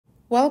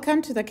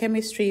Welcome to the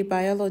Chemistry,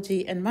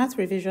 Biology and Math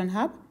Revision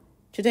Hub.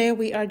 Today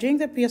we are doing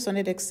the Pearson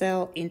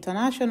Excel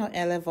International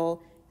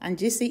A-Level and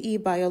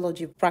GCE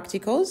Biology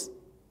Practicals.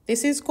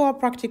 This is Core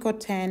Practical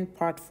 10,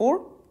 Part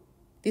 4.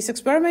 This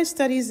experiment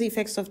studies the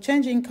effects of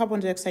changing carbon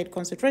dioxide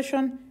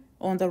concentration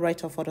on the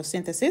rate of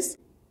photosynthesis.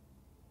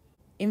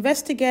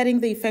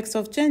 Investigating the effects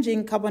of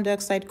changing carbon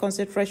dioxide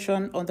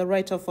concentration on the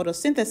rate of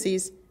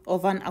photosynthesis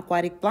of an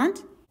aquatic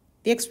plant.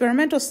 The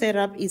experimental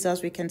setup is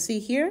as we can see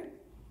here.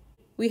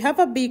 We have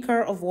a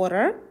beaker of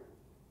water.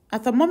 A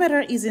thermometer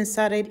is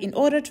inserted in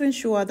order to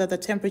ensure that the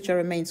temperature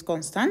remains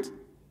constant.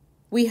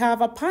 We have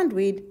a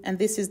conduit, and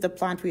this is the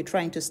plant we're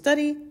trying to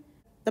study.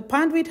 The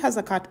conduit has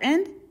a cut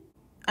end,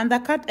 and the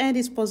cut end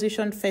is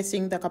positioned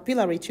facing the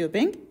capillary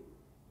tubing.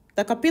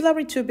 The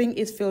capillary tubing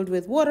is filled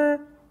with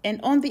water, and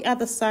on the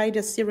other side,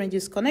 a syringe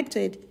is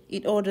connected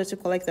in order to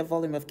collect the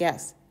volume of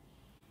gas.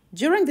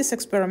 During this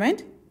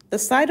experiment, the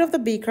side of the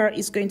beaker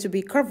is going to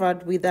be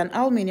covered with an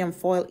aluminum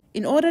foil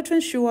in order to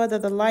ensure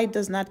that the light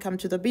does not come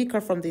to the beaker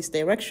from this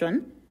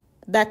direction.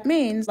 That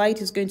means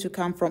light is going to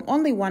come from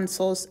only one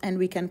source, and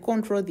we can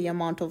control the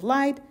amount of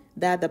light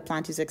that the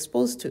plant is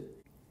exposed to.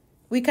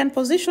 We can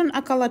position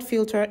a colored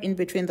filter in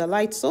between the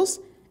light source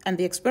and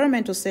the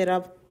experimental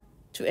setup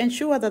to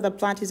ensure that the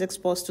plant is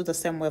exposed to the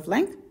same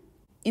wavelength.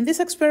 In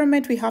this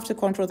experiment, we have to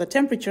control the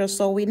temperature,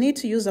 so we need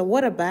to use a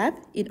water bath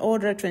in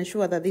order to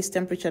ensure that this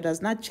temperature does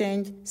not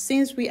change.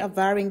 Since we are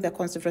varying the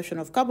concentration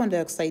of carbon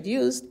dioxide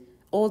used,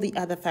 all the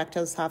other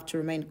factors have to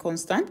remain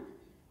constant.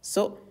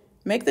 So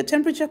make the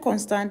temperature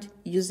constant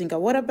using a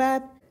water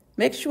bath.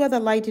 Make sure the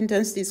light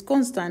intensity is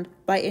constant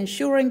by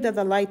ensuring that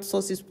the light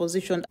source is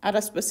positioned at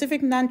a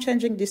specific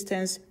non-changing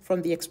distance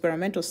from the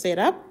experimental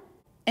setup.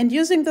 And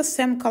using the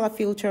same color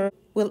filter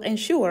will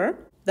ensure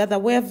that the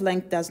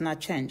wavelength does not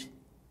change.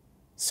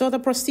 So the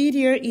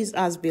procedure is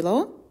as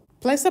below.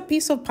 Place a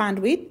piece of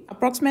conduit,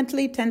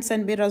 approximately 10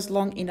 centimeters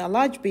long, in a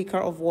large beaker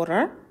of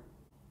water.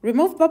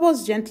 Remove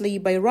bubbles gently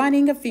by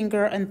running a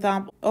finger and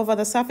thumb over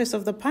the surface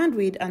of the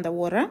conduit and the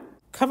water.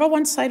 Cover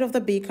one side of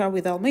the beaker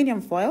with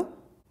aluminum foil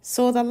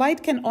so the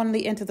light can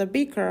only enter the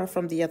beaker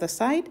from the other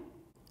side.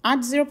 Add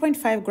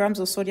 0.5 grams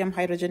of sodium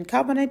hydrogen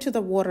carbonate to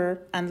the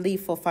water and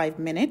leave for 5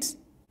 minutes.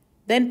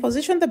 Then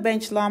position the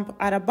bench lamp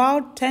at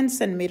about 10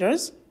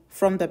 centimeters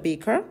from the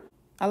beaker.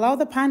 Allow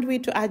the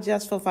conduit to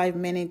adjust for 5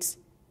 minutes,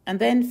 and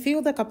then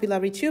fill the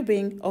capillary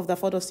tubing of the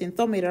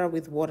photosynthesis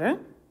with water.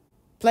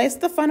 Place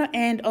the funnel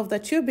end of the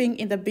tubing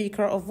in the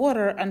beaker of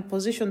water and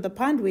position the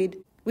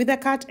conduit with the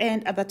cut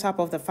end at the top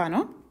of the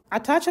funnel.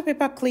 Attach a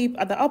paper clip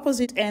at the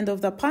opposite end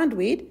of the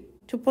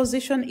conduit to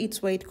position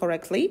its weight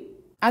correctly.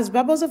 As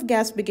bubbles of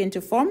gas begin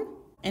to form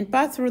and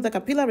pass through the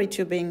capillary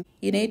tubing,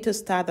 you need to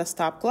start the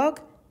stop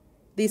clock.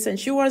 This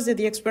ensures that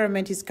the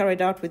experiment is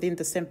carried out within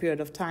the same period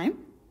of time.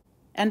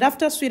 And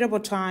after a suitable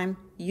time,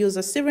 use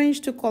a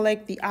syringe to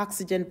collect the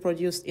oxygen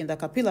produced in the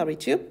capillary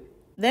tube.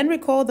 Then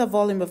record the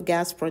volume of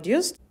gas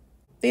produced.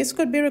 This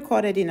could be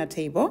recorded in a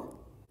table.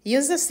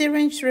 Use the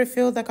syringe to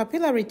refill the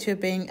capillary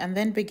tubing and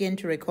then begin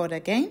to record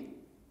again.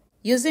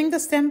 Using the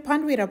same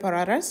conduit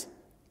apparatus,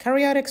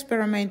 carry out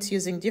experiments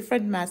using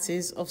different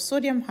masses of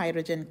sodium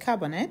hydrogen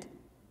carbonate.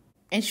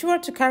 Ensure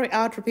to carry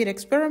out repeat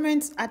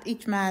experiments at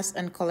each mass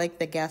and collect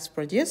the gas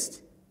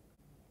produced.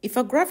 If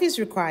a graph is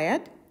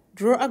required,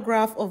 draw a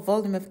graph of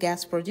volume of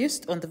gas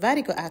produced on the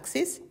vertical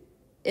axis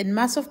and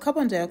mass of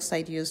carbon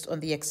dioxide used on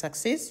the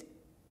x-axis.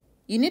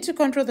 You need to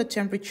control the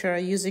temperature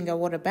using a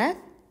water bath.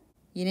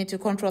 You need to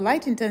control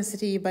light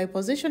intensity by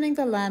positioning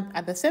the lamp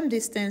at the same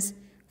distance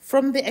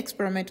from the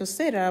experimental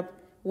setup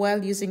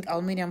while using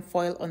aluminum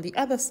foil on the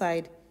other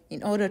side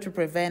in order to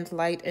prevent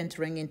light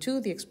entering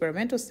into the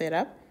experimental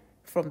setup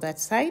from that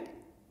side.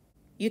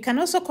 You can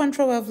also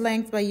control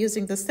wavelength by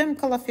using the same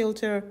color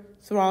filter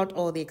throughout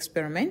all the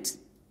experiments.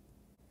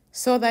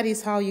 So that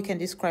is how you can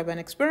describe an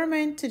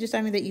experiment to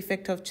determine the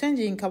effect of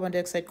changing carbon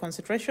dioxide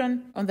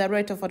concentration on the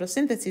rate of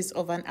photosynthesis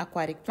of an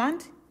aquatic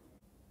plant.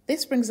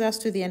 This brings us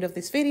to the end of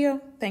this video.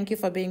 Thank you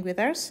for being with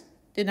us.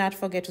 Do not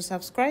forget to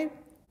subscribe.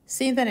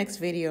 See you in the next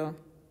video.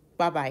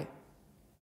 Bye-bye.